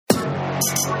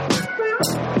Thank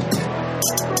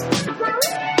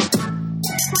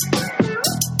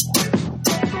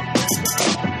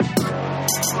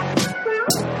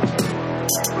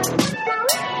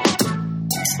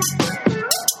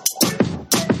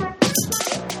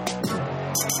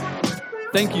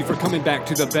you for coming back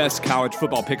to the best college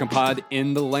football pick 'em pod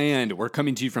in the land. We're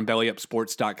coming to you from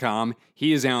bellyupsports.com.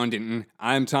 He is Alan Denton.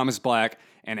 I'm Thomas Black.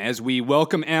 And as we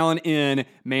welcome Alan in,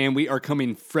 man, we are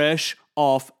coming fresh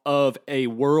off of a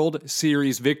World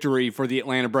Series victory for the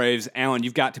Atlanta Braves. Alan,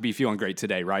 you've got to be feeling great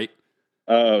today, right?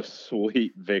 Oh,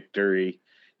 sweet victory.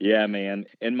 Yeah, man.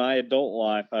 In my adult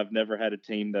life, I've never had a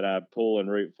team that I pull and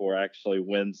root for actually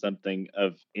win something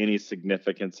of any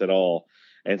significance at all.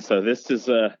 And so this is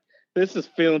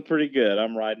feeling pretty good.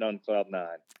 I'm riding on cloud nine.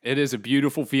 It is a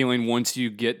beautiful feeling once you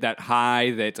get that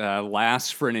high that lasts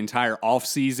for an entire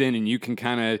offseason and you can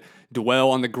kind of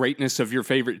dwell on the greatness of your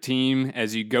favorite team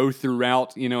as you go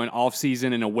throughout, an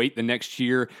offseason and await the next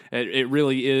year. It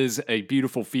really is a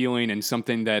beautiful feeling and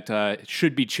something that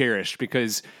should be cherished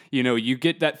because, you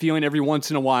get that feeling every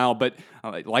once in a while, but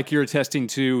like you're attesting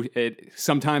to, it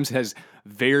sometimes has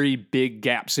very big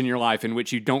gaps in your life in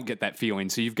which you don't get that feeling.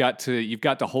 So you've got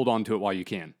to hold on to it while you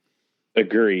can.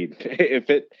 Agreed.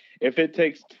 If it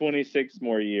takes 26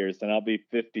 more years, then I'll be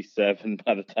 57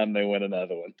 by the time they win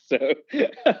another one. So,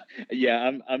 yeah,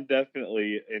 I'm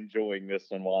definitely enjoying this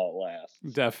one while it lasts.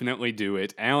 Definitely do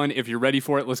it. Alan, if you're ready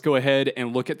for it, let's go ahead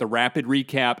and look at the rapid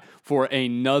recap for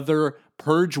another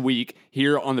Purge week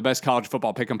here on the best college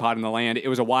football pick 'em pod in the land. It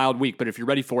was a wild week, but if you're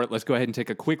ready for it, let's go ahead and take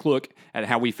a quick look at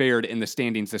how we fared in the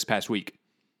standings this past week.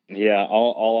 Yeah,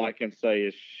 all I can say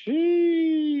is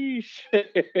sheesh.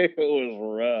 It was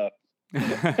rough.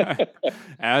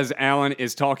 As Alan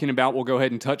is talking about, we'll go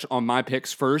ahead and touch on my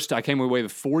picks first. I came away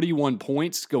with 41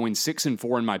 points, going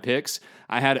 6-4 in my picks.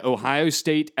 I had Ohio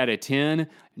State at a 10,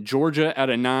 Georgia at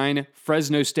a 9,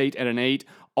 Fresno State at an 8,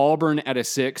 Auburn at a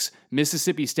 6,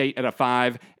 Mississippi State at a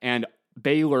 5, and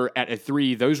Baylor at a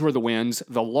 3. Those were the wins.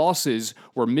 The losses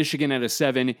were Michigan at a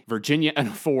 7, Virginia at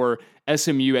a 4,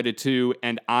 SMU at a 2,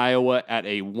 and Iowa at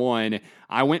a 1.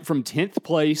 I went from 10th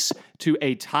place to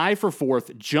a tie for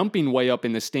 4th, jumping way up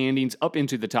in the standings, up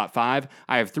into the top 5.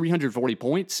 I have 340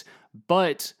 points,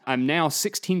 but I'm now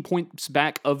 16 points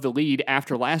back of the lead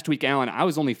after last week, Alan. I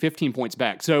was only 15 points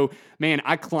back. So, man,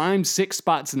 I climbed 6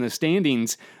 spots in the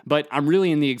standings, but I'm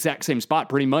really in the exact same spot,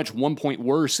 pretty much 1 point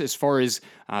worse as far as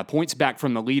points back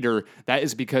from the leader. That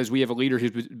is because we have a leader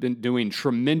who's been doing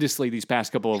tremendously these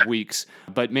past couple of weeks.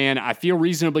 But, man, I feel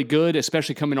reasonably good,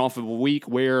 especially coming off of a week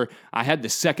where I had the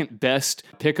second best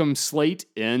pick'em slate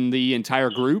in the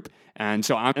entire group. And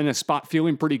so I'm in a spot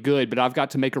feeling pretty good, but I've got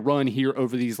to make a run here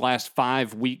over these last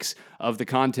 5 weeks of the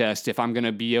contest if I'm going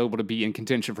to be able to be in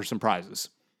contention for some prizes.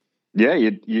 Yeah,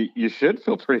 you should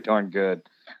feel pretty darn good.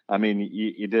 I mean,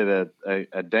 you did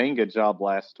a dang good job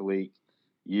last week.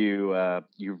 You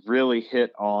really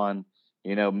hit on,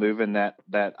 moving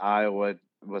that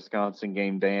Iowa-Wisconsin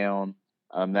game down.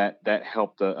 That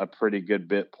helped a pretty good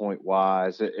bit point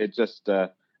wise. It just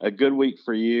a good week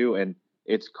for you, and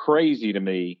it's crazy to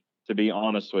me, to be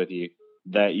honest with you,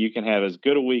 that you can have as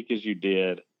good a week as you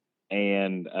did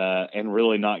and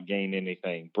really not gain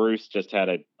anything. Bruce just had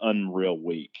an unreal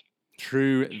week.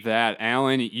 True that.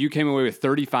 Alan, you came away with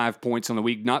 35 points on the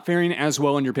week, not faring as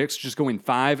well in your picks, just going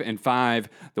 5-5.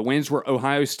 The wins were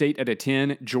Ohio State at a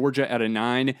 10, Georgia at a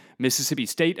 9, Mississippi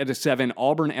State at a 7,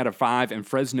 Auburn at a 5, and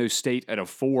Fresno State at a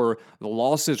 4. The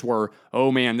losses were,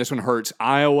 oh man, this one hurts,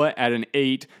 Iowa at an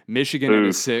 8, Michigan at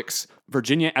a 6,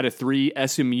 Virginia at a 3,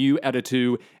 SMU at a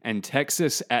 2, and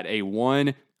Texas at a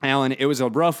 1. Alan, it was a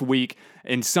rough week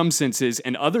in some senses.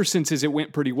 In other senses, it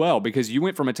went pretty well because you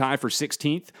went from a tie for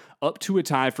 16th up to a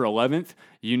tie for 11th.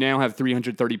 You now have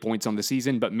 330 points on the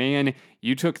season. But, man,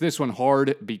 you took this one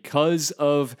hard because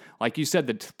of, like you said,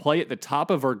 the play at the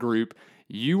top of our group.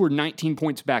 You were 19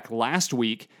 points back last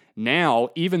week. Now,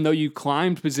 even though you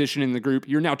climbed position in the group,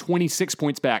 you're now 26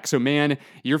 points back. So, man,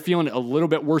 you're feeling a little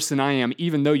bit worse than I am,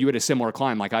 even though you had a similar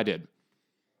climb like I did.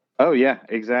 Oh, yeah,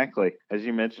 exactly. As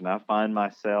you mentioned, I find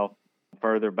myself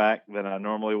further back than I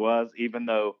normally was, even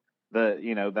though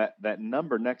that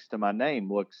number next to my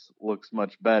name looks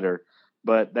much better.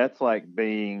 But that's like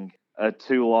being a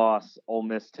 2-loss Ole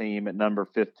Miss team at number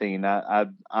 15.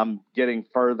 I'm getting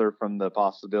further from the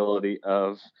possibility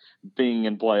of being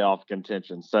in playoff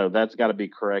contention. So that's got to be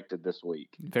corrected this week.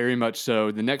 Very much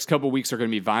so. The next couple of weeks are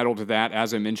going to be vital to that.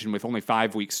 As I mentioned, with only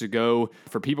 5 weeks to go,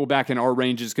 for people back in our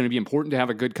range, it's going to be important to have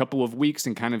a good couple of weeks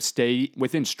and kind of stay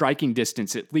within striking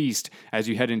distance, at least, as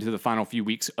you head into the final few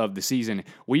weeks of the season.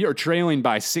 We are trailing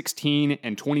by 16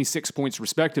 and 26 points,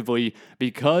 respectively,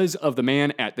 because of the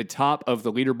man at the top of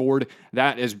the leaderboard.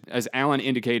 That is, as Alan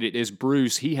indicated, is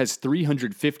Bruce. He has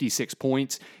 356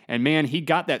 points. And man, he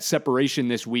got that separation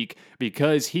this week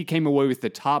because he came away with the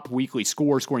top weekly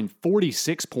score, scoring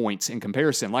 46 points in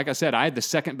comparison. Like I said, I had the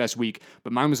second best week,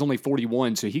 but mine was only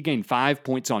 41. So he gained 5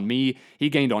 points on me. He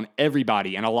gained on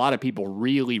everybody, and a lot of people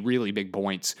really, really big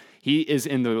points. He is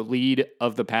in the lead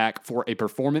of the pack for a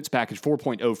Performance Package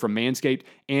 4.0 from Manscaped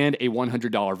and a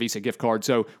 $100 Visa gift card.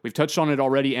 So we've touched on it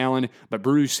already, Alan, but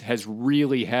Bruce has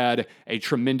really had a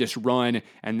tremendous run,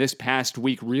 and this past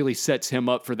week really sets him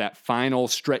up for that final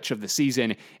stretch of the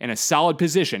season in a solid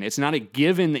position. It's not a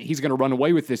given that he's going to run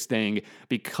away with this thing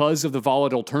because of the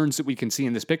volatile turns that we can see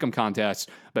in this pick'em contest,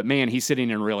 but man, he's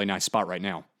sitting in a really nice spot right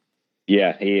now.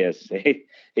 Yeah, he is.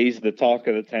 He's the talk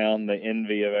of the town, the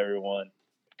envy of everyone.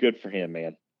 Good for him,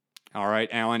 man. All right,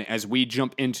 Alan, as we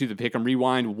jump into the Pick'em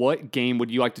Rewind, what game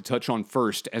would you like to touch on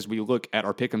first as we look at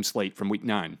our Pick'em slate from Week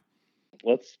 9?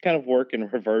 Let's kind of work in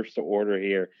reverse order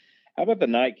here. How about the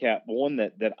nightcap, one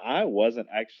that I wasn't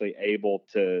actually able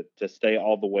to stay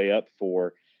all the way up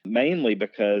for, mainly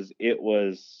because it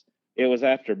was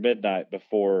after midnight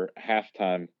before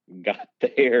halftime got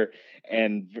there,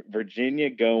 and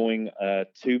Virginia going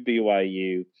to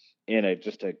BYU in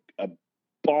just a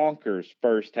bonkers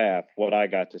first half. What I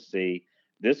got to see,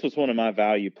 this was one of my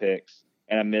value picks,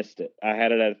 and I missed it. I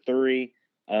had it at 3.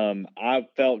 I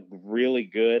felt really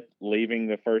good leaving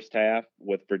the first half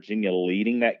with Virginia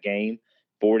leading that game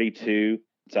 42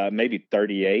 to maybe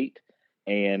 38.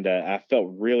 And I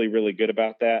felt really, really good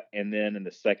about that. And then in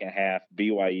the second half,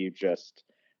 BYU just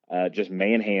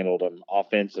manhandled them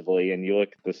offensively. And you look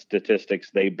at the statistics,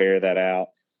 they bear that out.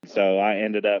 So I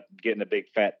ended up getting a big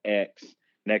fat X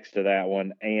next to that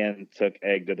one and took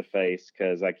egg to the face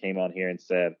because I came on here and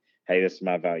said, hey, this is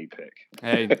my value pick.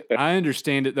 Hey, I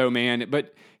understand it though, man.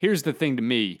 But here's the thing to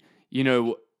me,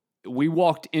 we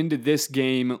walked into this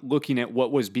game looking at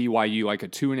what was BYU, like a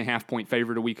 2.5 point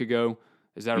favorite a week ago.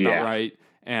 Is that about right?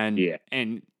 And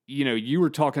you were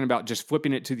talking about just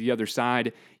flipping it to the other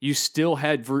side. You still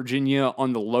had Virginia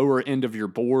on the lower end of your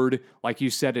board, like you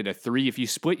said, at a 3. If you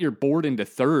split your board into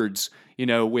thirds,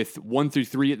 with 1 through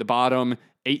 3 at the bottom,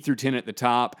 8 through 10 at the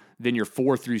top, then your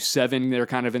 4 through 7, they're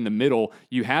kind of in the middle.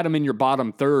 You had them in your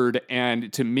bottom third.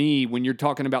 And to me, when you're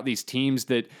talking about these teams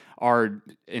that are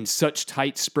in such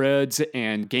tight spreads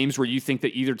and games where you think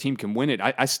that either team can win it,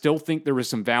 I still think there was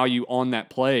some value on that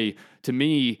play. To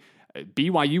me,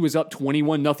 BYU was up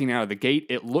 21-0 out of the gate.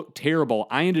 It looked terrible.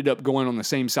 I ended up going on the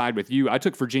same side with you. I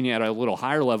took Virginia at a little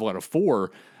higher level at a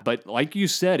 4. But like you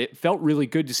said, it felt really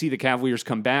good to see the Cavaliers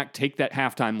come back, take that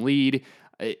halftime lead.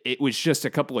 It was just a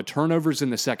couple of turnovers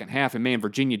in the second half, and man,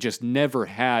 Virginia just never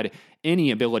had any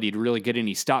ability to really get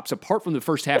any stops apart from the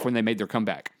first half when they made their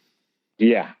comeback.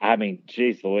 Yeah, I mean,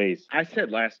 geez Louise. I said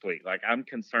last week, I'm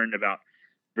concerned about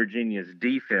Virginia's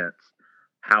defense.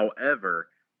 However,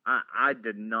 I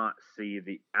did not see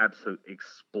the absolute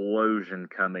explosion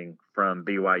coming from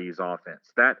BYU's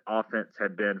offense. That offense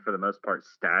had been, for the most part,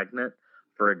 stagnant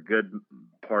for a good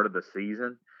part of the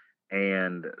season.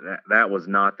 And that was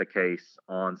not the case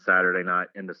on Saturday night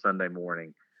into Sunday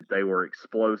morning. They were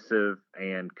explosive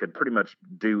and could pretty much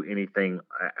do anything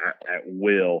at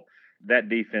will. That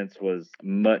defense was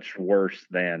much worse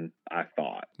than I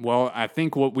thought. Well, I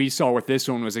think what we saw with this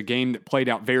one was a game that played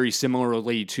out very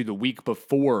similarly to the week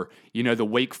before, the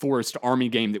Wake Forest Army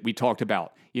game that we talked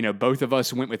about. Both of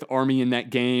us went with Army in that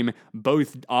game.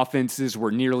 Both offenses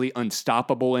were nearly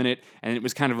unstoppable in it, and it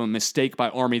was kind of a mistake by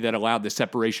Army that allowed the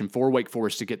separation for Wake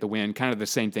Forest to get the win. Kind of the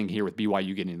same thing here with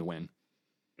BYU getting the win.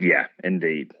 Yeah,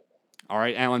 indeed. All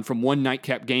right, Alan, from one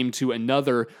nightcap game to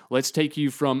another, let's take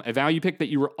you from a value pick that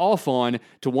you were off on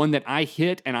to one that I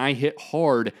hit, and I hit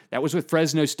hard. That was with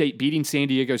Fresno State beating San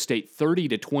Diego State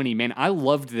 30-20. Man, I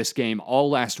loved this game all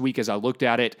last week as I looked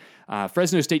at it.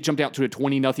 Fresno State jumped out to a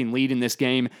 20-0 lead in this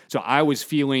game, so I was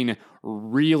feeling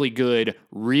really good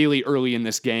really early in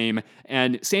this game.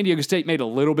 And San Diego State made a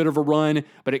little bit of a run,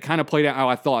 but it kind of played out how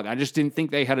I thought. I just didn't think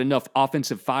they had enough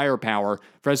offensive firepower.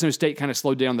 Fresno State kind of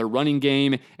slowed down their running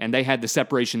game, and they had the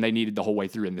separation they needed the whole way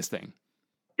through in this thing.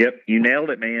 Yep, you nailed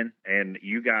it, man. And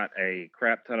you got a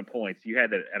crap ton of points. You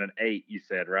had it at an 8, you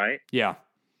said, right? Yeah.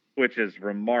 which is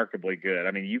remarkably good.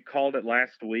 I mean, you called it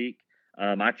last week.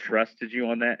 I trusted you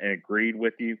on that and agreed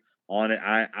with you on it.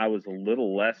 I was a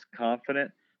little less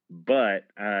confident, but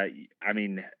I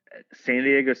mean, San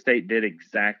Diego State did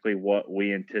exactly what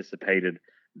we anticipated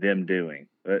them doing.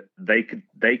 They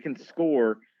can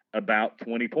score about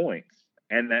 20 points,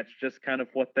 and that's just kind of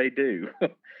what they do.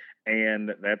 And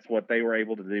that's what they were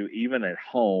able to do even at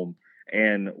home.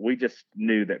 And we just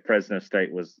knew that Fresno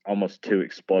State was almost too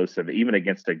explosive, even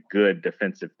against a good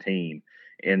defensive team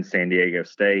in San Diego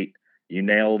State. You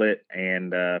nailed it.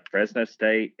 And Fresno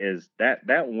State is that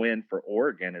win for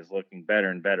Oregon is looking better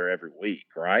and better every week,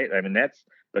 right? I mean, that's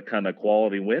become a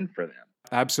quality win for them.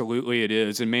 Absolutely it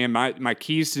is. And man, my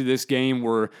keys to this game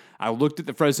were I looked at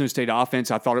the Fresno State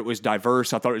offense. I thought it was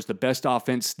diverse. I thought it was the best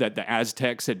offense that the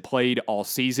Aztecs had played all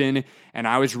season. And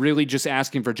I was really just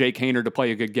asking for Jake Haener to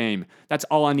play a good game. That's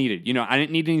all I needed. You know, I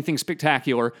didn't need anything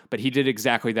spectacular, but he did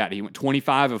exactly that. He went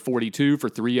 25 of 42 for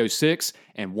 306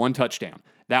 and 1 touchdown.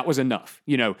 That was enough.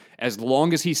 You know, as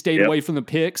long as he stayed away from the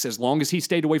picks, as long as he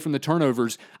stayed away from the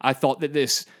turnovers, I thought that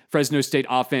this Fresno State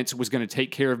offense was going to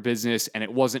take care of business, and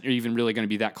it wasn't even really going to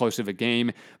be that close of a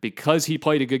game. Because he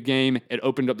played a good game, it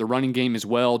opened up the running game as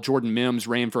well. Jordan Mims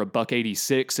ran for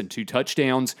 $186 and 2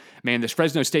 touchdowns. Man, this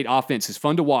Fresno State offense is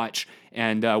fun to watch,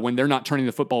 and when they're not turning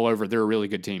the football over, they're a really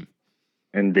good team.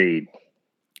 Indeed.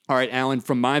 All right, Alan,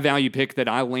 from my value pick that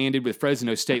I landed with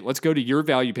Fresno State, let's go to your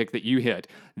value pick that you hit.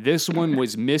 This one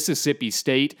was Mississippi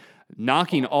State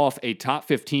knocking off a top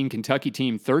 15 Kentucky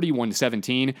team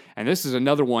 31-17. And this is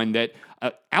another one that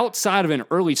outside of an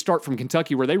early start from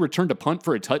Kentucky where they returned a punt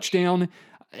for a touchdown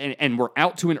and were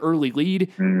out to an early lead,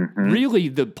 really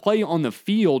the play on the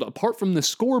field, apart from the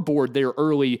scoreboard there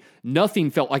early,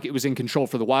 nothing felt like it was in control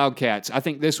for the Wildcats. I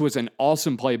think this was an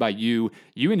awesome play by you.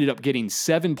 You ended up getting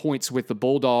 7 points with the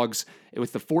Bulldogs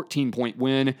with the 14-point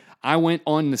win. I went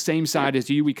on the same side as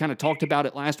you. We kind of talked about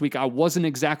it last week. I wasn't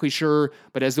exactly sure,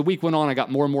 but as the week went on, I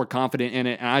got more and more confident in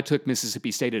it, and I took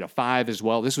Mississippi State at a 5 as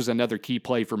well. This was another key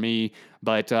play for me,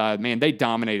 but man, they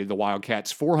dominated the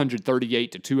Wildcats,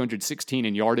 438 to 216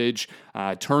 in yardage.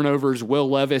 Turnovers, Will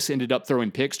Levis ended up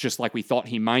throwing picks just like we thought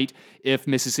he might if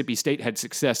Mississippi State had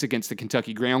success against the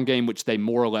Kentucky ground game, which they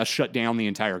more or less shut down the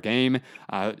entire game.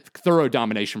 Thorough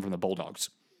domination from the Bulldogs.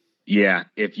 Yeah,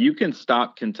 if you can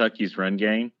stop Kentucky's run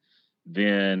game,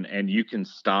 and you can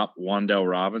stop Wan'Dale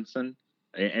Robinson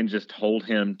and just hold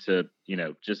him to,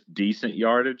 just decent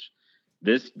yardage,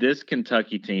 this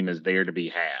Kentucky team is there to be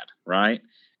had, right?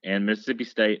 And Mississippi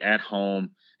State at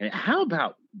home. And how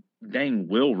about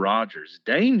Will Rogers?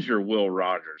 Danger Will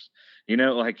Rogers.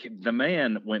 The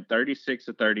man went 36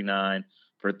 of 39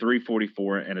 for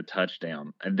 344 and a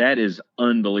touchdown. And that is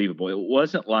unbelievable. It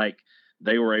wasn't like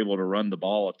they were able to run the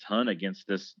ball a ton against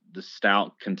the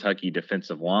stout Kentucky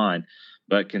defensive line,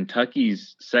 but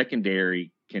Kentucky's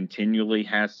secondary continually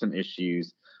has some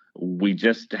issues. We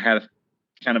just had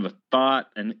kind of a thought,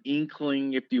 an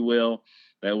inkling, if you will,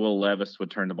 that Will Levis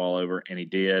would turn the ball over, and he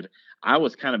did. I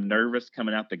was kind of nervous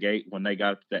coming out the gate when they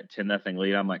got up to that 10-0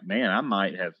 lead. I'm like, man, I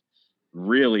might have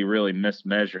really, really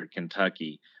mismeasured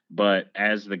Kentucky. But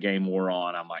as the game wore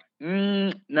on, I'm like,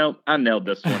 no, I nailed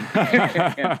this one.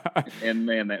 and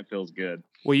man, that feels good.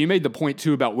 Well, you made the point,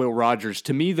 too, about Will Rogers.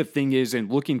 To me, the thing is, in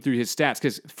looking through his stats,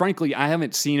 because frankly, I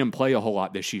haven't seen him play a whole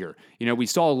lot this year. We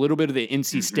saw a little bit of the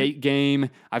NC State game.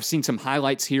 I've seen some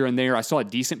highlights here and there. I saw a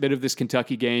decent bit of this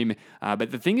Kentucky game.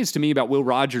 But the thing is, to me, about Will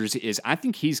Rogers is I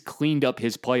think he's cleaned up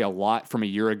his play a lot from a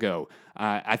year ago.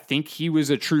 I think he was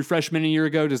a true freshman a year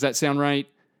ago. Does that sound right?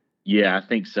 Yeah, I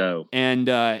think so. And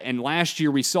last year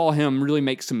we saw him really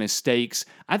make some mistakes.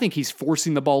 I think he's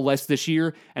forcing the ball less this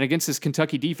year. And against this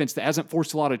Kentucky defense that hasn't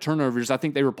forced a lot of turnovers, I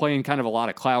think they were playing kind of a lot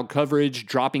of cloud coverage,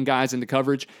 dropping guys into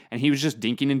coverage, and he was just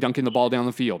dinking and dunking the ball down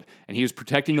the field. And he was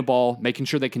protecting the ball, making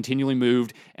sure they continually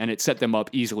moved, and it set them up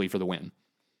easily for the win.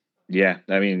 Yeah,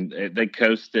 I mean, they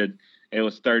coasted. It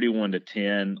was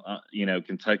 31-10.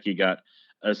 Kentucky got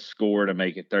a score to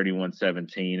make it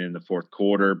 31-17 in the fourth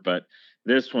quarter, but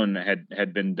this one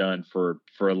had been done for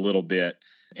a little bit.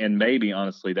 And maybe,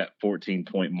 honestly, that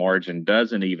 14-point margin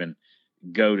doesn't even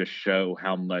go to show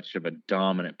how much of a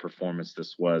dominant performance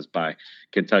this was by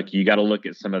Kentucky. You got to look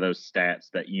at some of those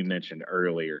stats that you mentioned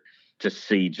earlier to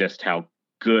see just how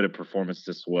good a performance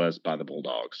this was by the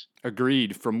Bulldogs.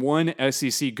 Agreed. From one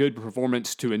SEC good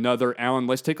performance to another, Alan,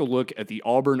 let's take a look at the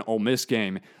Auburn-Ole Miss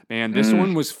game. Man, this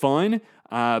one was fun,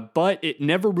 but it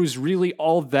never was really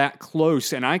all that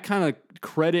close, and I kind of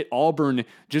credit Auburn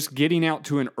just getting out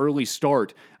to an early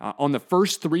start. On the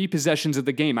first 3 possessions of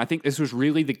the game, I think this was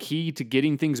really the key to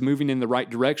getting things moving in the right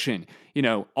direction.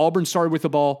 Auburn started with the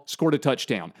ball, scored a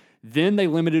touchdown. Then they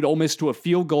limited Ole Miss to a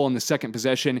field goal on the second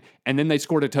possession, and then they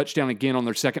scored a touchdown again on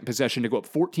their second possession to go up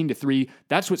 14-3.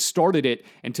 That's what started it,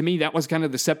 and to me, that was kind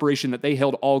of the separation that they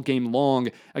held all game long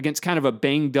against kind of a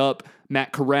banged-up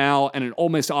Matt Corral and an Ole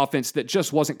Miss offense that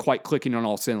just wasn't quite clicking on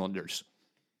all cylinders.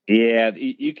 Yeah,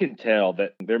 you can tell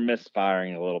that they're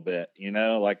misfiring a little bit,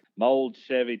 like my old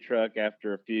Chevy truck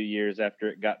after a few years after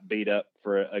it got beat up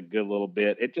for a good little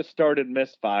bit, it just started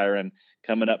misfiring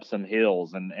coming up some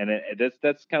hills. And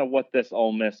that's kind of what this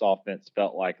Ole Miss offense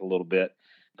felt like a little bit.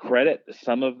 Credit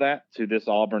some of that to this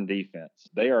Auburn defense.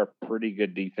 They are a pretty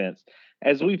good defense,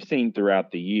 as we've seen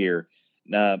throughout the year.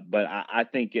 But I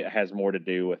think it has more to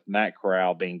do with Matt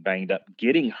Corral being banged up,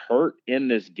 getting hurt in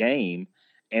this game,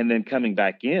 and then coming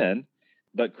back in.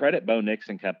 But credit Bo Nix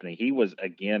and company. He was,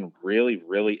 again, really,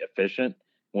 really efficient.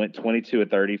 Went 22 of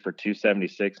 30 for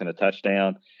 276 and a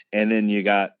touchdown. And then you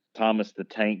got Thomas the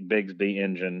Tank Bigsby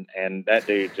engine, and that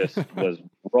dude just was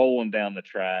rolling down the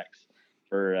tracks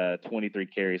for 23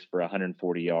 carries for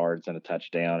 140 yards and a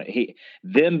touchdown.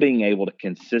 Them being able to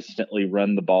consistently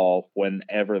run the ball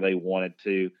whenever they wanted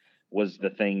to was the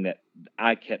thing that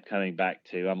I kept coming back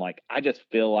to. I'm like, I just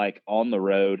feel like on the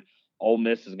road, Ole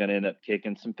Miss is going to end up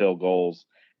kicking some field goals,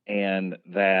 and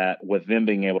that with them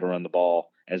being able to run the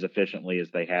ball as efficiently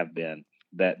as they have been,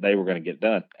 that they were going to get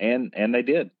done. And they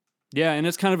did. Yeah, and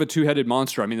it's kind of a two-headed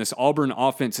monster. I mean, this Auburn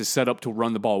offense is set up to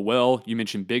run the ball well. You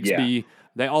mentioned Bigsby. Yeah.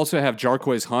 They also have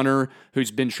Jarquez Hunter, who's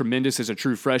been tremendous as a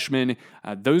true freshman.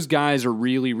 Those guys are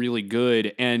really, really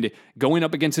good. And going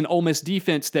up against an Ole Miss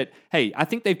defense that, hey, I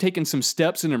think they've taken some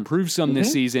steps and improved some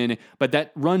this season, but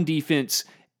that run defense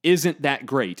isn't that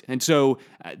great. And so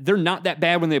they're not that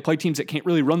bad when they play teams that can't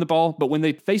really run the ball, but when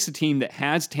they face a team that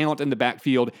has talent in the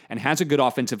backfield and has a good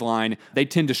offensive line, they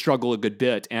tend to struggle a good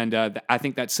bit. And I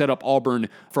think that set up Auburn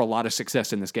for a lot of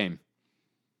success in this game.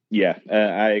 Yeah,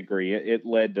 I agree. It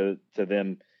led to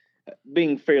them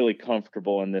being fairly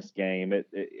comfortable in this game.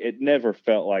 It never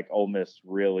felt like Ole Miss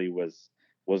really was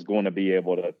going to be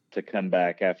able to come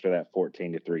back after that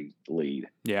 14-3 lead.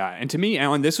 Yeah, and to me,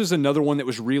 Alan, this was another one that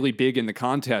was really big in the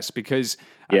contest because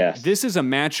this is a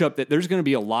matchup that there's going to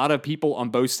be a lot of people on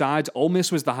both sides. Ole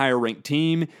Miss was the higher-ranked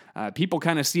team. People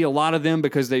kind of see a lot of them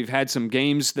because they've had some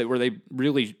games where they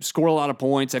really score a lot of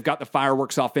points. They've got the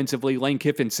fireworks offensively. Lane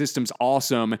Kiffin's system's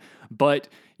awesome, but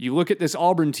you look at this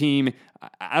Auburn team,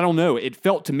 I don't know. It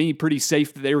felt to me pretty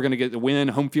safe that they were going to get the win,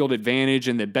 home field advantage,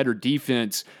 and the better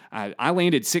defense. I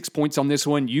landed 6 points on this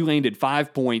one. You landed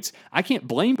 5 points. I can't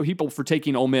blame people for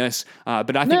taking Ole Miss,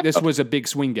 but I think this was a big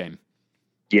swing game.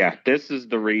 Yeah, this is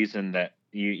the reason that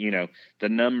the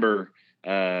number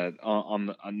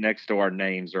on next to our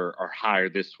names are higher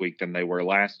this week than they were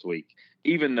last week.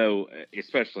 Even though,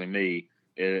 especially me,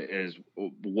 is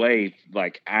way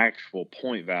like actual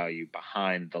point value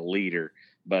behind the leader,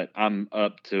 but I'm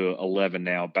up to 11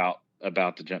 now,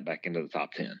 about to jump back into the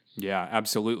top 10. Yeah,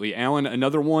 absolutely. Alan,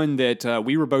 another one that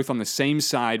we were both on the same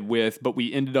side with, but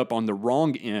we ended up on the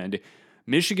wrong end.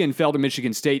 Michigan fell to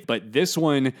Michigan State, but this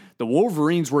one, the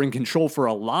Wolverines were in control for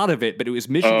a lot of it, but it was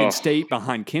Michigan State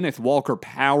behind Kenneth Walker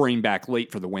powering back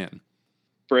late for the win.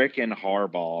 Frickin'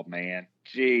 Harbaugh, man.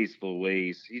 Jeez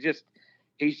Louise.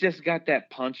 He's just got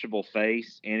that punchable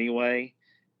face anyway.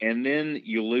 And then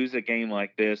you lose a game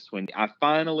like this when I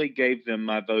finally gave them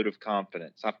my vote of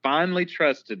confidence. I finally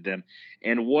trusted them.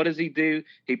 And what does he do?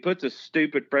 He puts a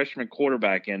stupid freshman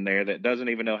quarterback in there that doesn't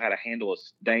even know how to handle a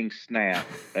dang snap,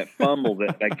 that fumbles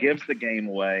it, that gives the game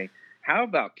away. How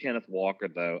about Kenneth Walker,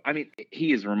 though? I mean,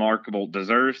 he is remarkable,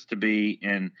 deserves to be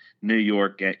in New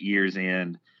York at year's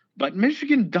end. But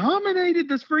Michigan dominated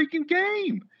this freaking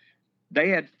game. They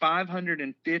had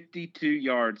 552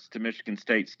 yards to Michigan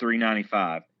State's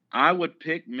 395. I would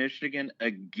pick Michigan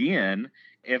again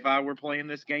if I were playing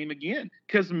this game again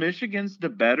because Michigan's the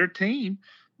better team.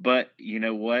 But you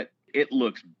know what? It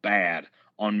looks bad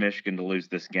on Michigan to lose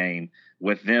this game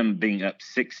with them being up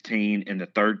 16 in the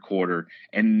third quarter.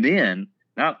 And then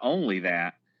not only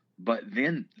that, but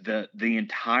then the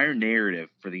entire narrative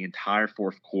for the entire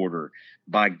fourth quarter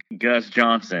by Gus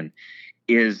Johnson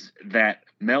is that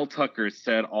Mel Tucker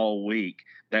said all week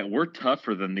that we're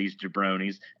tougher than these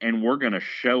jabronis and we're going to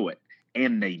show it.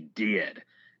 And they did.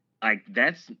 Like,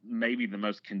 that's maybe the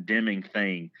most condemning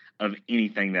thing of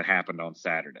anything that happened on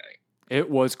Saturday. It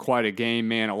was quite a game,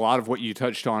 man. A lot of what you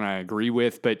touched on, I agree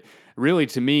with. But really,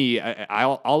 to me,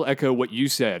 I'll echo what you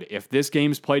said. If this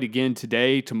game's played again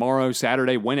today, tomorrow,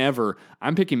 Saturday, whenever,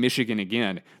 I'm picking Michigan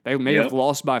again. They may have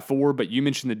lost by 4, but you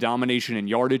mentioned the domination in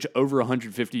yardage, over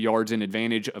 150 yards in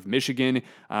advantage of Michigan.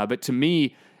 But to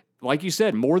me, like you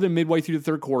said, more than midway through the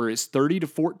third quarter, it's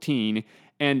 30-14.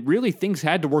 And really, things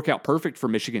had to work out perfect for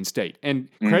Michigan State. And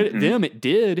credit Mm-hmm. them, it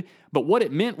did. But what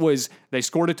it meant was they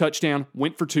scored a touchdown,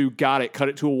 went for two, got it, cut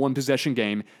it to a one-possession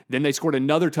game. Then they scored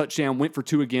another touchdown, went for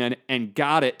two again, and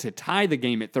got it to tie the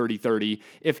game at 30-30.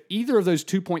 If either of those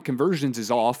two-point conversions is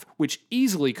off, which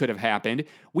easily could have happened,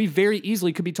 we very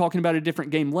easily could be talking about a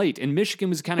different game late. And Michigan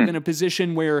was kind of in a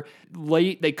position where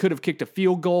late they could have kicked a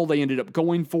field goal. They ended up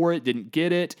going for it, didn't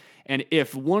get it. And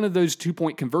if one of those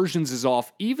two-point conversions is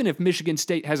off, even if Michigan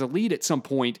State has a lead at some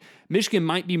point, Michigan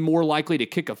might be more likely to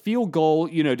kick a field goal,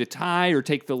 to tie or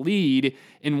take the lead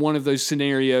in one of those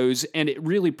scenarios, and it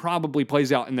really probably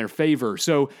plays out in their favor.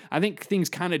 So I think things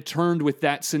kind of turned with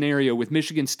that scenario, with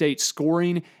Michigan State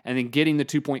scoring and then getting the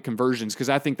two-point conversions, because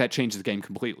I think that changed the game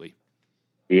completely.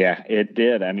 Yeah, it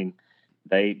did. I mean,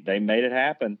 they made it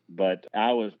happen, but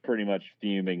I was pretty much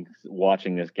fuming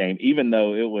watching this game, even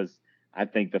though it was, I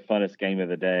think, the funnest game of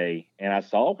the day. And I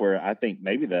saw where I think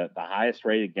maybe the highest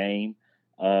rated game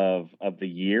of the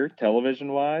year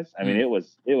television wise. I mean, it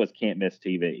was can't miss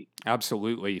TV.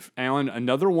 Absolutely. Alan,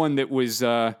 another one that was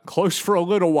close for a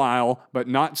little while, but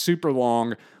not super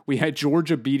long. We had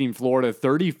Georgia beating Florida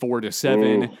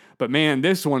 34-7. Ooh. But man,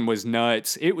 this one was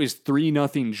nuts. It was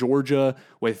 3-0 Georgia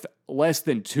with less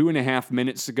than 2.5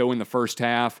 minutes to go in the first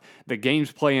half. The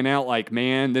game's playing out like,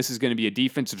 man, this is going to be a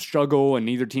defensive struggle and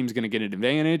neither team's going to get an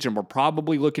advantage. And we're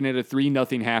probably looking at a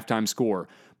 3-0 halftime score.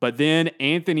 But then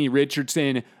Anthony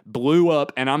Richardson blew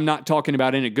up, and I'm not talking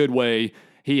about in a good way.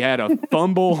 He had a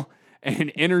fumble, an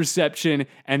interception,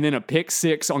 and then a pick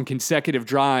six on consecutive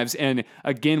drives. And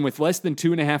again, with less than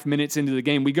 2.5 minutes into the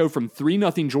game, we go from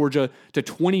 3-0 Georgia to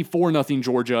 24-0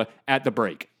 Georgia at the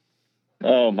break.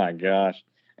 Oh my gosh.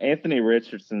 Anthony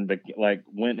Richardson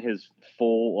went his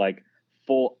full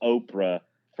Oprah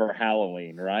for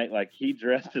Halloween, right? Like he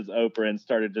dressed as Oprah and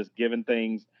started just giving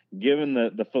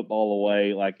the football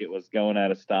away like it was going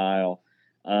out of style.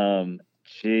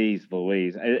 Jeez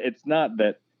Louise. It's not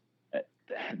that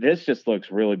this just looks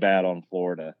really bad on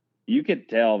Florida. You could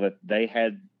tell that they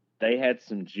had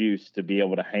some juice to be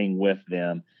able to hang with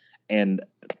them. And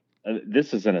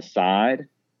this is an aside,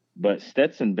 but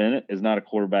Stetson Bennett is not a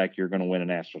quarterback you're going to win a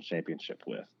national championship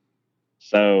with.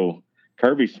 So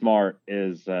Kirby Smart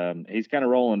is he's kind of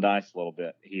rolling dice a little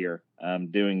bit here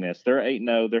doing this. They're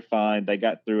 8-0. They're fine. They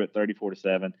got through it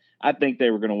 34-7. I think they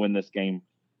were going to win this game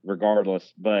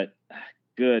regardless, but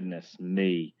goodness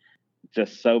me,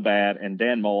 just so bad. And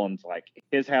Dan Mullen's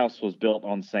his house was built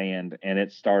on sand and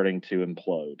it's starting to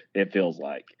implode, it feels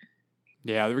like.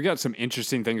 Yeah, we got some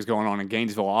interesting things going on in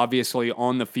Gainesville. Obviously,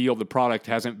 on the field, the product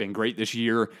hasn't been great this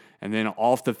year. And then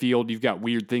off the field, you've got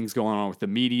weird things going on with the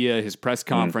media, his press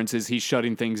conferences, he's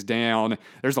shutting things down.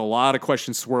 There's a lot of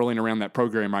questions swirling around that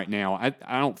program right now.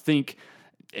 I don't think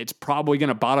it's probably going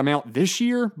to bottom out this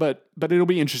year, but it'll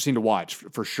be interesting to watch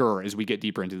for sure as we get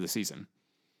deeper into the season.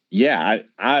 Yeah,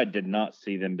 I did not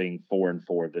see them being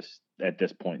 4-4 at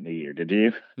this point in the year. Did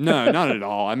you? No, not at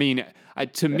all. I mean,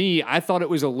 to me, I thought it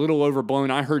was a little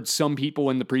overblown. I heard some people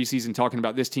in the preseason talking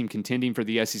about this team contending for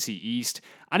the SEC East.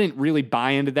 I didn't really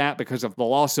buy into that because of the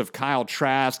loss of Kyle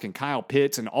Trask and Kyle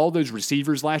Pitts and all those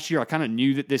receivers last year. I kind of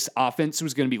knew that this offense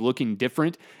was going to be looking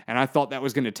different, and I thought that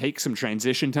was going to take some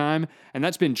transition time, and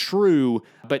that's been true.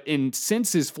 But in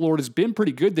senses, Florida's been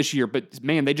pretty good this year, but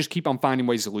man, they just keep on finding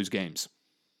ways to lose games.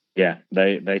 Yeah,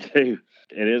 they do.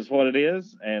 It is what it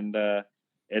is, and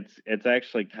it's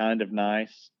actually kind of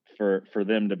nice for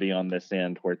them to be on this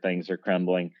end where things are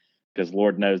crumbling, because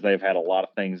Lord knows they've had a lot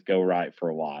of things go right for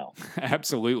a while.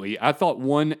 Absolutely. I thought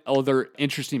one other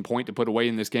interesting point to put away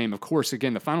in this game, of course,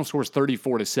 again, the final score is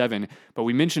 34-7, but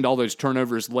we mentioned all those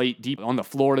turnovers late, deep on the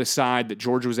Florida side that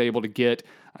Georgia was able to get.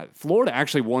 Florida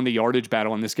actually won the yardage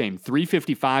battle in this game,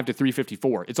 355 to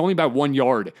 354. It's only by 1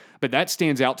 yard, but that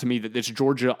stands out to me that this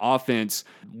Georgia offense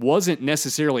wasn't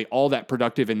necessarily all that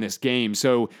productive in this game.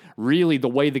 So really the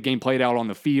way the game played out on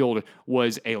the field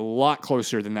was a lot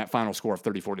closer than that final score of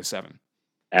 34-7.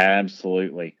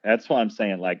 Absolutely. That's why I'm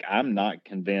saying, I'm not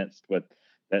convinced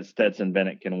that Stetson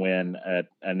Bennett can win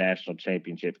a national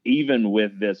championship, even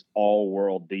with this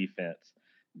all-world defense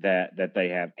that they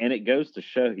have. And it goes to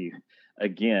show you,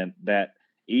 again, that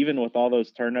even with all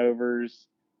those turnovers,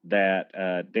 that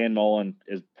Dan Mullen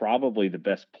is probably the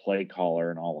best play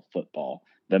caller in all of football.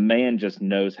 The man just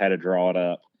knows how to draw it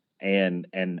up and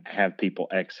have people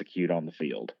execute on the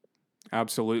field.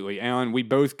 Absolutely. Alan, we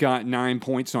both got 9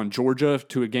 points on Georgia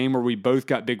to a game where we both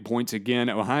got big points again.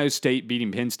 Ohio State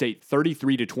beating Penn State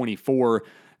 33-24.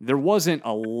 There wasn't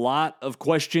a lot of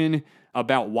question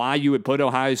about why you would put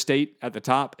Ohio State at the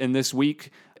top in this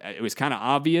week. It was kind of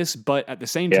obvious, but at the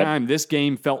same time, this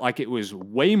game felt like it was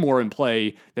way more in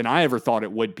play than I ever thought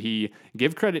it would be.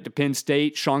 Give credit to Penn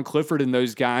State. Sean Clifford and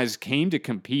those guys came to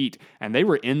compete, and they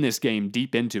were in this game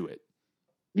deep into it.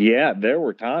 Yeah, there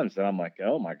were times that I'm like,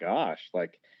 oh my gosh,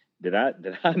 like, did I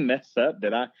mess up?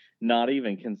 Did I not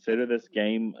even consider this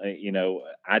game?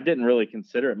 I didn't really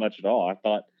consider it much at all. I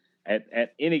thought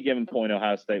at any given point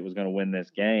Ohio State was going to win this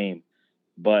game.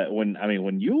 But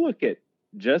when you look at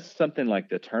just something like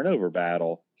the turnover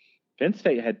battle, Penn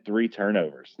State had 3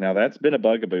 turnovers. Now that's been a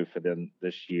bugaboo for them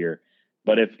this year.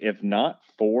 But if not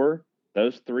for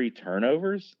those 3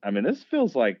 turnovers, this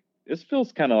feels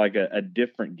kind of like a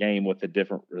different game with a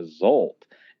different result.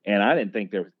 And I didn't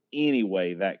think there was any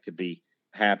way that could be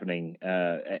happening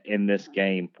in this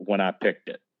game when I picked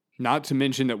it. Not to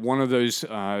mention that one of those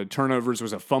turnovers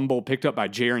was a fumble picked up by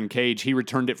Jaron Cage. He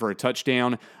returned it for a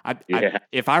touchdown.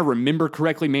 If I remember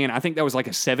correctly, man, I think that was like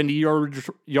a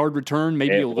 70-yard return,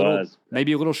 maybe a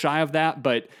little shy of that.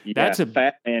 But that's a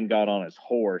fat man got on his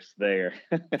horse there.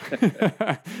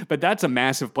 But that's a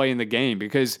massive play in the game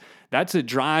because that's a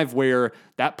drive where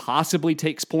that possibly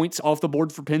takes points off the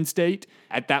board for Penn State.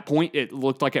 At that point, it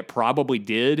looked like it probably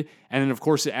did. And then, of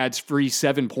course, it adds free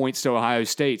 7 points to Ohio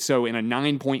State. So in a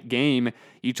 9-point game,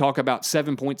 you talk about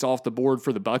 7 points off the board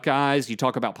for the Buckeyes. You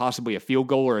talk about possibly a field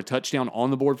goal or a touchdown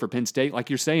on the board for Penn State. Like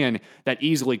you're saying, that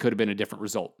easily could have been a different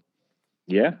result.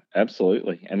 Yeah,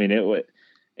 absolutely.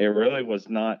 It really was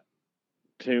not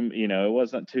it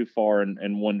wasn't too far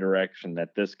in one direction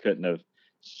that this couldn't have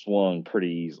swung pretty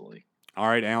easily. All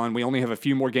right, Alan, we only have a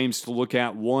few more games to look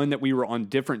at. One that we were on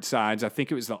different sides. I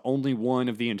think it was the only one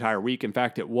of the entire week. In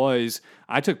fact, it was.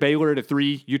 I took Baylor at a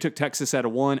 3. You took Texas at a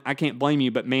 1. I can't blame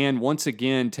you, but man, once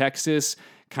again, Texas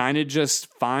kind of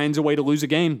just finds a way to lose a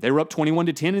game. They were up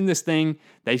 21-10 in this thing.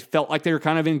 They felt like they were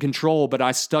kind of in control, but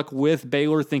I stuck with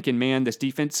Baylor thinking, man, this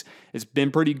defense has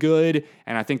been pretty good,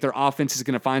 and I think their offense is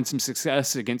going to find some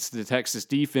success against the Texas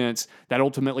defense. That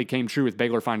ultimately came true with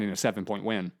Baylor finding a 7-point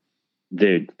win.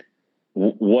 Dude,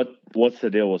 what's the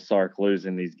deal with Sark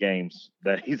losing these games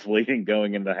that he's leading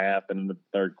going into half and in the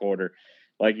third quarter?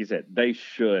 Like you said, they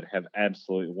should have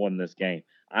absolutely won this game.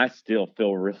 I still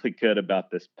feel really good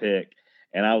about this pick.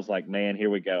 And I was like, man, here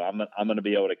we go. I'm going to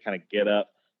be able to kind of get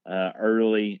up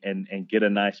early and get a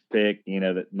nice pick.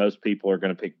 That most people are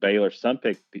going to pick Baylor. Some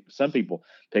people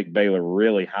pick Baylor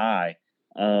really high.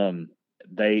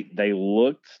 They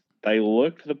looked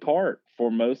the part for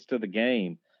most of the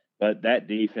game, but that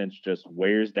defense just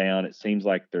wears down. It seems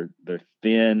like they're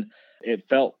thin. It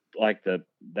felt like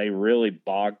they really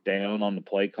bogged down on the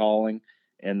play calling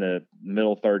in the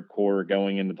middle third quarter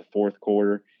going into the fourth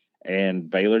quarter. And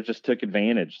Baylor just took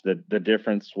advantage. The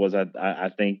difference was,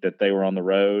 I think, that they were on the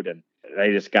road, and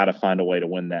they just got to find a way to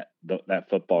win that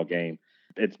football game.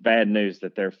 It's bad news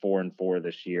that they're 4-4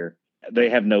 this year.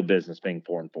 They have no business being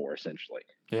 4-4, essentially.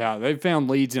 Yeah, they've found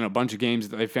leads in a bunch of games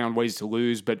that they found ways to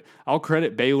lose, but I'll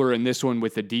credit Baylor in this one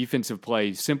with the defensive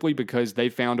play simply because they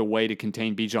found a way to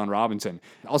contain Bijan Robinson.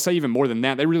 I'll say even more than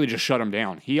that, they really just shut him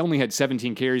down. He only had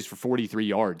 17 carries for 43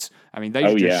 yards.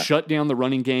 They shut down the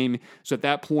running game. So at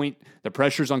that point, the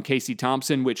pressure's on Casey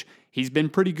Thompson, which he's been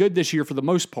pretty good this year for the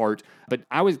most part, but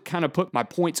I would kind of put my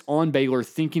points on Baylor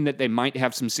thinking that they might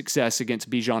have some success against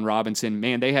Bijan Robinson.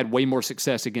 Man, they had way more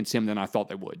success against him than I thought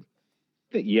they would.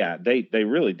 Yeah, they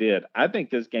really did. I think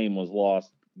this game was lost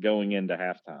going into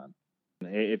halftime.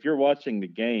 If you're watching the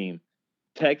game,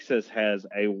 Texas has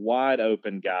a wide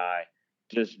open guy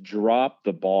just drop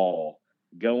the ball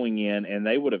going in, and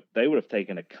they would have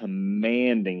taken a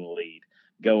commanding lead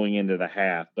going into the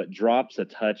half, but drops a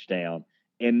touchdown.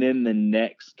 And then the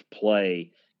next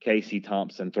play, Casey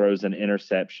Thompson throws an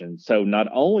interception. So not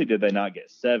only did they not get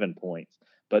 7 points,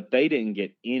 but they didn't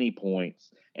get any points.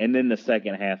 And then the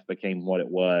second half became what it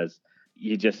was.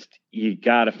 You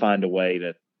got to find a way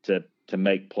to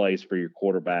make plays for your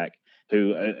quarterback,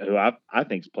 who I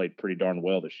think's played pretty darn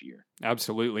well this year.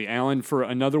 Absolutely. Alan, for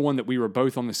another one that we were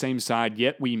both on the same side,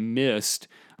 yet we missed,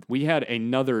 we had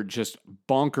another just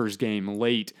bonkers game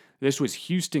late. This was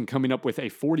Houston coming up with a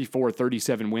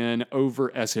 44-37 win over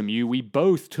SMU. We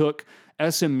both took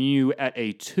SMU at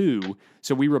a 2,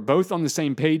 so we were both on the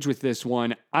same page with this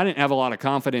one. I didn't have a lot of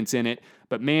confidence in it,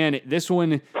 but man, this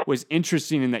one was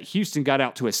interesting in that Houston got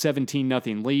out to a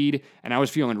 17-0 lead, and I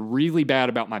was feeling really bad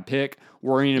about my pick,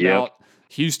 worrying about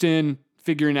Houston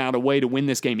figuring out a way to win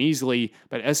this game easily,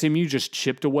 but SMU just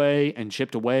chipped away and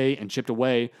chipped away and chipped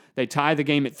away. They tie the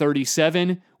game at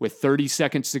 37 with 30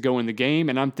 seconds to go in the game,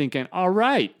 and I'm thinking, all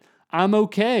right, I'm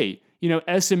okay.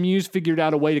 SMU's figured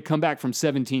out a way to come back from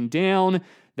 17 down.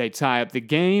 They tie up the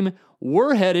game.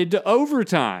 We're headed to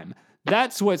overtime.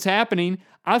 That's what's happening.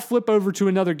 I flip over to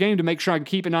another game to make sure I can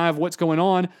keep an eye of what's going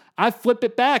on. I flip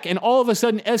it back, and all of a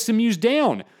sudden, SMU's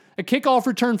down. A kickoff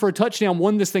return for a touchdown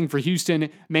won this thing for Houston.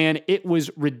 Man, it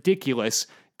was ridiculous.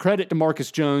 Credit to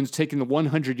Marcus Jones taking the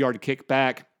 100-yard kick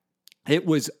back. It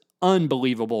was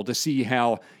unbelievable to see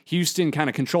how Houston kind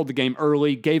of controlled the game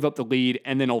early, gave up the lead,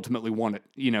 and then ultimately won it,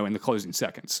 in the closing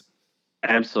seconds.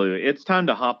 Absolutely. It's time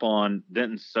to hop on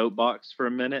Denton's soapbox for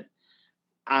a minute.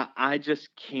 I just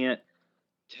can't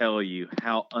tell you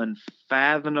how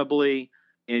unfathomably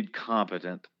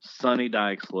incompetent Sonny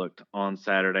Dykes looked on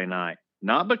Saturday night.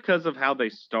 Not because of how they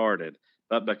started,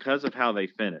 but because of how they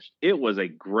finished. It was a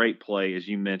great play, as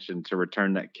you mentioned, to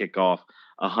return that kickoff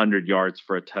 100 yards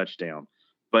for a touchdown.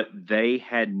 But they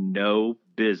had no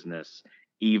business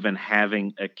even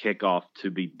having a kickoff to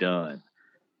be done.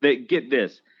 Get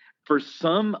this, for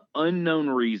some unknown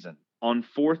reason, on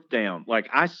fourth down,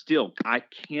 I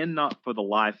cannot for the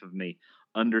life of me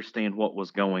understand what was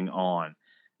going on.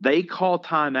 They call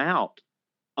timeout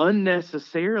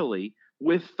unnecessarily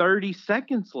with 30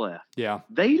 seconds left. Yeah.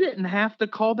 They didn't have to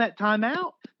call that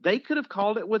timeout. They could have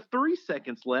called it with 3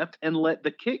 seconds left and let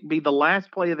the kick be the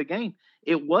last play of the game.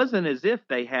 It wasn't as if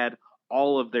they had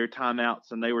all of their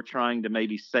timeouts and they were trying to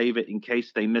maybe save it in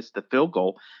case they missed the field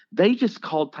goal. They just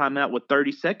called timeout with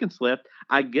 30 seconds left,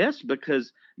 I guess,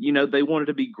 because, they wanted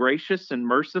to be gracious and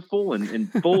merciful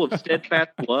and full of steadfast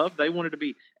love. They wanted to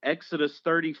be Exodus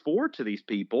 34 to these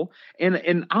people.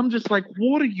 And I'm just like,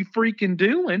 what are you freaking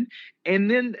doing?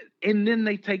 And then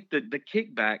they take the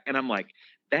kick back, and I'm like,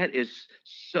 that is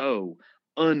so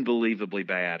unbelievably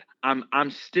bad. I'm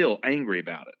still angry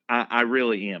about it. I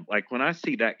really am. When I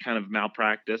see that kind of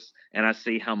malpractice and I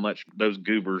see how much those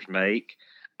goobers make,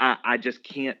 I just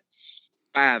can't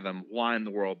fathom why in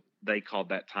the world they called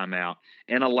that timeout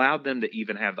and allowed them to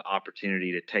even have the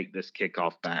opportunity to take this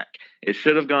kickoff back. It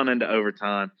should have gone into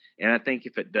overtime, and I think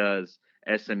if it does,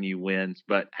 SMU wins.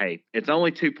 But hey, it's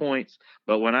only 2 points.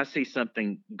 But when I see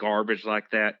something garbage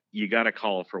like that, you got to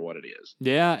call it for what it is.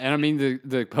 Yeah, and I mean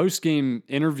the post-game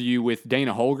interview with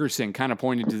Dana Holgerson kind of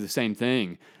pointed to the same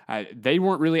thing. They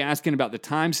weren't really asking about the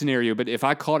time scenario, but if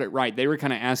I caught it right, they were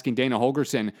kind of asking Dana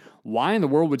Holgerson, why in the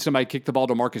world would somebody kick the ball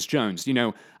to Marcus Jones?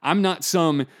 I'm not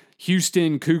some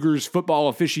Houston Cougars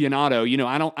football aficionado.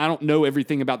 I don't know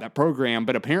everything about that program,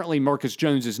 but apparently Marcus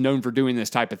Jones is known for doing this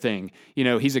type of thing.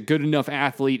 He's a good enough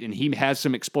athlete and he has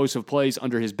some explosive plays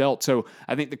under his belt. So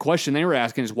I think the question they were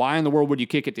asking is, why in the world would you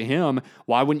kick it to him?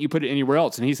 Why wouldn't you put it anywhere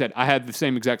else? And he said, I had the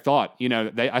same exact thought.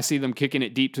 I see them kicking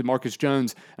it deep to Marcus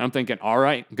Jones, and I'm thinking, all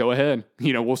right, go ahead.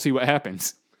 We'll see what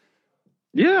happens.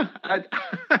 Yeah,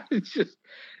 it's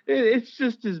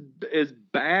just as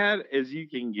bad as you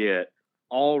can get,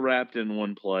 all wrapped in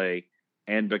one play.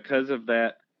 And because of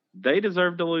that, they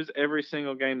deserve to lose every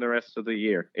single game the rest of the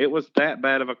year. It was that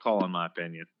bad of a call, in my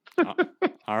opinion.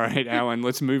 All right, Alan,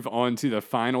 let's move on to the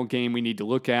final game we need to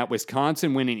look at.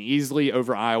 Wisconsin winning easily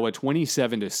over Iowa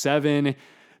 27-7.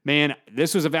 Man,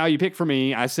 this was a value pick for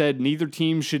me. I said neither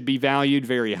team should be valued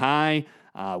very high.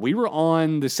 We were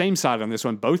on the same side on this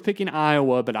one, both picking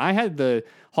Iowa, but I had the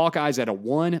Hawkeyes at a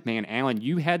 1. Man, Alan,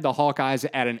 you had the Hawkeyes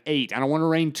at an 8. I don't want to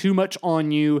rain too much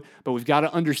on you, but we've got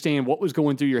to understand what was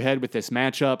going through your head with this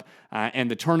matchup,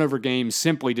 and the turnover game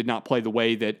simply did not play the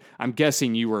way that I'm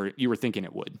guessing you were thinking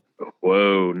it would.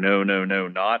 Whoa, no,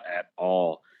 not at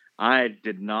all. I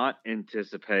did not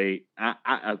anticipate.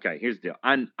 Okay, here's the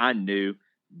deal. I knew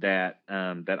that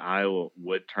Iowa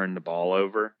would turn the ball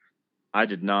over. I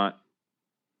did not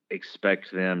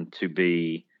expect them to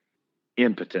be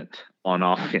impotent on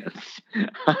offense.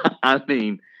 I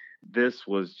mean, this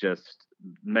was just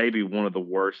maybe one of the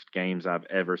worst games I've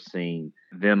ever seen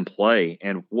them play.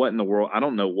 And what in the world? I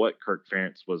don't know what Kirk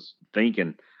Ferentz was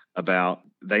thinking about.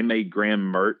 They made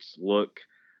Graham Mertz look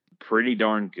pretty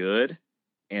darn good.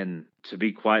 And to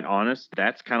be quite honest,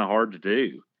 that's kind of hard to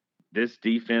do. This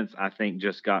defense, I think,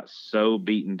 just got so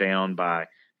beaten down by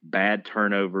bad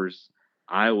turnovers.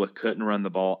 Iowa couldn't run the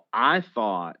ball. I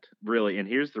thought, really, and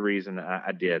here's the reason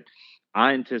I did.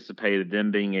 I anticipated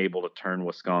them being able to turn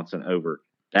Wisconsin over.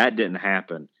 That didn't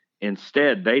happen.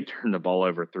 Instead, they turned the ball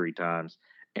over 3 times,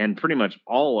 and pretty much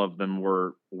all of them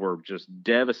were just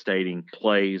devastating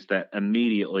plays that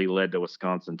immediately led to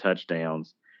Wisconsin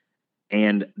touchdowns.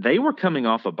 And they were coming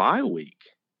off a bye week.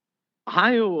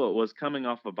 Iowa was coming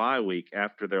off a bye week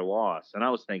after their loss, and I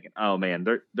was thinking, oh man,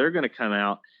 they're going to come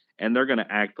out and they're going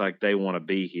to act like they want to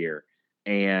be here.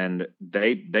 And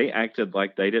they acted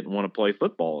like they didn't want to play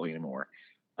football anymore.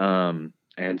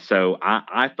 And so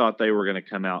I thought they were going to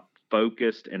come out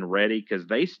focused and ready, because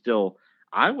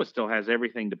Iowa still has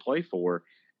everything to play for.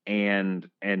 and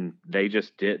they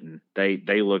just didn't.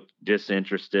 They looked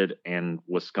disinterested, and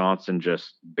Wisconsin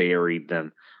just buried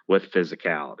them with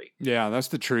physicality. Yeah, that's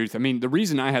the truth. I mean, the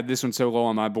reason I had this one so low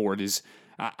on my board is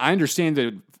I understand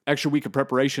the extra week of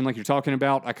preparation like you're talking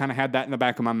about. I kind of had that in the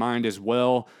back of my mind as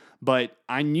well. But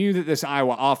I knew that this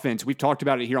Iowa offense, we've talked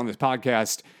about it here on this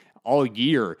podcast all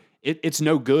year, it's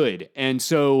no good. And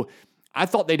so I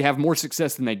thought they'd have more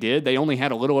success than they did. They only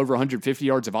had a little over 150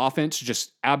 yards of offense,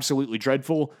 just absolutely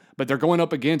dreadful. But they're going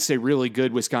up against a really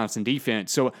good Wisconsin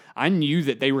defense. So I knew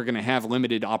that they were going to have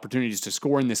limited opportunities to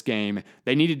score in this game.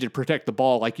 They needed to protect the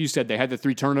ball. Like you said, they had the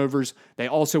 3 turnovers. They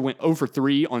also went 0 for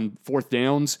 3 on 4th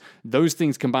downs. Those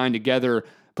things combined together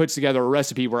puts together a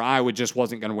recipe where Iowa just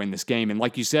wasn't going to win this game. And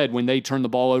like you said, when they turn the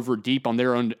ball over deep on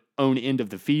their own end of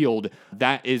the field,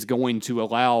 that is going to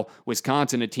allow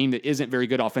Wisconsin, a team that isn't very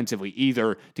good offensively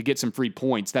either, to get some free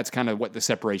points. That's kind of what the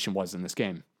separation was in this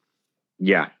game.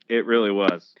 Yeah, it really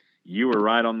was. You were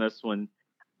right on this one.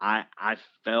 I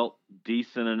felt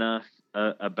decent enough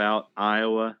about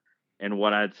Iowa and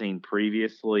what I'd seen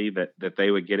previously that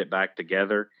they would get it back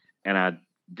together. And I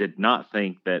did not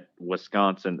think that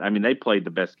Wisconsin, I mean, they played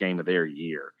the best game of their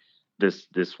year this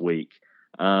week.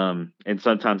 And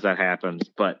sometimes that happens,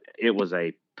 but it was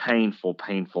a painful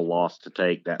loss to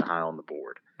take that high on the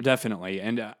board. Definitely.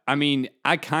 And I mean,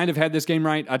 I kind of had this game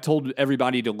right. I told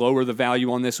everybody to lower the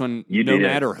value on this one, no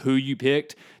matter who you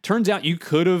picked. Turns out you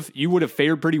would have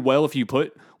fared pretty well if you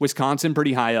put Wisconsin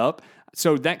pretty high up.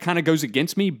 So that kind of goes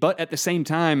against me. But at the same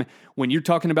time, when you're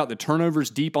talking about the turnovers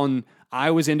deep on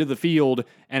Iowa's end of the field,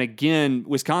 and again,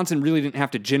 Wisconsin really didn't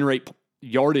have to generate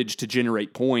yardage to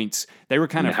generate points. They were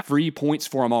kind of free points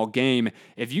for them all game.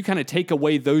 If you kind of take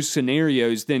away those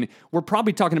scenarios, then we're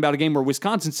probably talking about a game where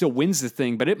Wisconsin still wins the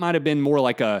thing, but it might have been more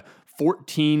like a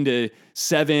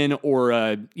 14-7 or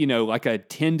like a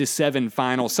 10-7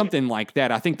 final, something like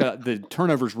that. I think the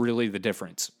turnovers really the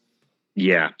difference.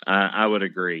 Yeah, I would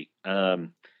agree.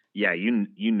 Yeah, you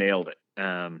nailed it.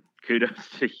 Kudos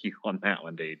to you on that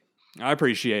one, dude. I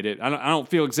appreciate it. I don't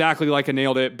feel exactly like I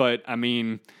nailed it, but I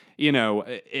mean,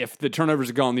 if the turnovers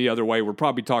had gone the other way, we're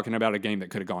probably talking about a game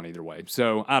that could have gone either way.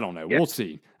 So I don't know. Yeah. We'll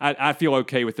see. I feel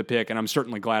okay with the pick, and I'm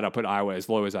certainly glad I put Iowa as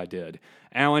low as I did.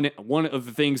 Alan, one of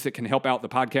the things that can help out the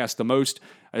podcast the most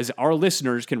is our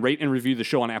listeners can rate and review the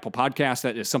show on Apple Podcasts.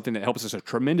 That is something that helps us a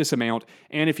tremendous amount.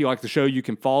 And if you like the show, you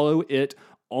can follow it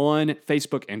on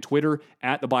Facebook and Twitter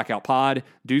at The Blackout Pod.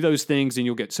 Do those things and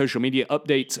you'll get social media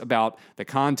updates about the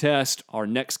contest, our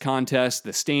next contest,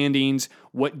 the standings,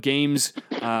 what games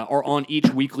are on each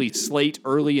weekly slate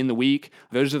early in the week.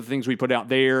 Those are the things we put out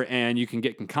there, and you can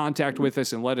get in contact with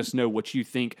us and let us know what you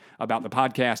think about the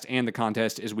podcast and the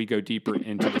contest as we go deeper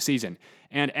into the season.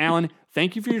 And Alan,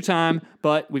 thank you for your time,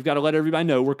 but we've got to let everybody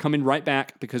know we're coming right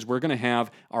back because we're going to have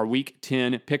our Week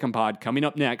 10 Pick'em Pod coming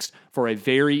up next for a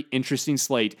very interesting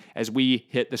slate as we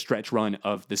hit the stretch run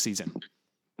of the season.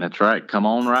 That's right. Come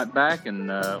on right back, and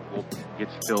we'll get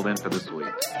you filled in for this week.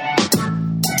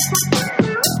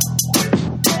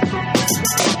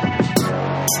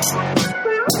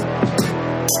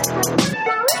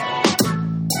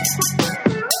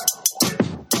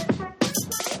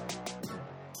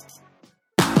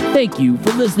 Thank you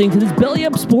for listening to this Belly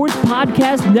Up Sports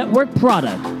Podcast Network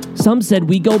product. Some said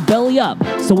we go belly up,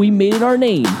 so we made it our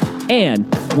name,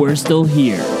 and we're still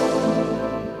here.